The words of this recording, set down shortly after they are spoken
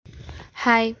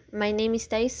Hi, my name is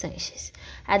Thais Sanchez,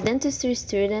 a dentistry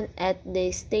student at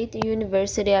the State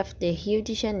University of the Rio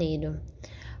de Janeiro.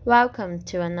 Welcome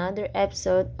to another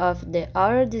episode of the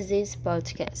Oral Disease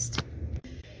Podcast.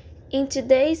 In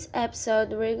today's episode,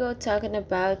 we're going to talking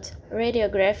about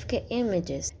radiographic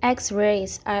images.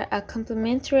 X-rays are a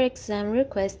complementary exam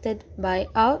requested by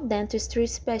all dentistry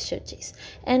specialties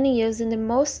and used in the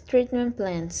most treatment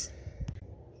plans.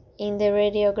 In the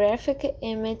radiographic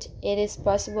image, it is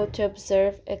possible to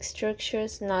observe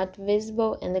structures not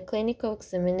visible in the clinical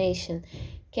examination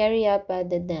carried out by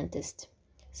the dentist,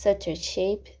 such as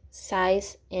shape,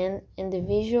 size, and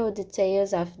individual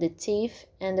details of the teeth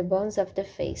and the bones of the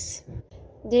face.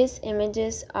 These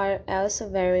images are also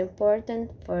very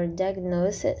important for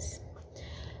diagnosis,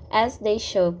 as they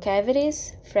show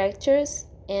cavities, fractures,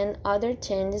 and other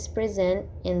changes present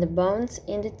in the bones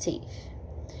in the teeth.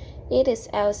 It is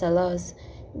also allows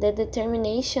the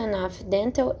determination of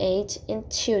dental age in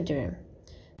children.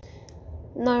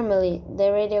 Normally, the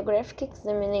radiographic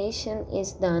examination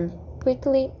is done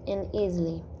quickly and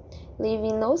easily,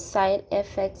 leaving no side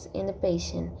effects in the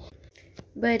patient.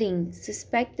 But in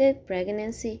suspected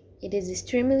pregnancy, it is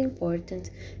extremely important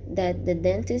that the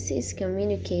dentist is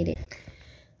communicated.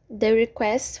 The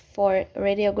request for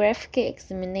radiographic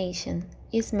examination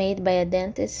is made by a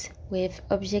dentist with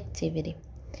objectivity,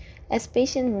 as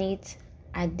patient needs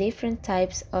are different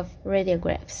types of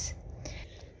radiographs.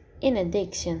 In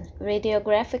addition,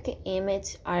 radiographic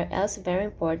images are also very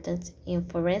important in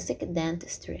forensic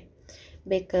dentistry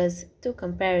because, to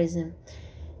comparison,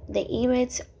 the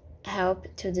images help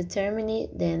to determine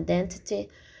the identity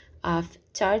of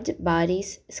charged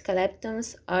bodies,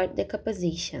 skeletons, or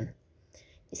decomposition,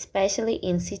 especially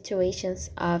in situations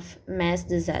of mass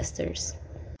disasters.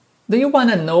 Do you want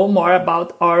to know more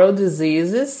about oral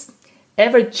diseases?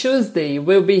 Every Tuesday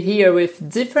we'll be here with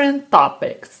different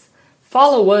topics.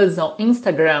 Follow us on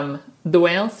Instagram,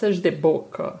 Doenças de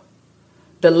Boca.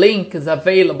 The link is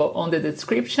available on the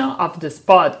description of this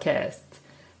podcast.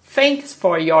 Thanks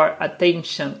for your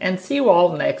attention and see you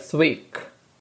all next week.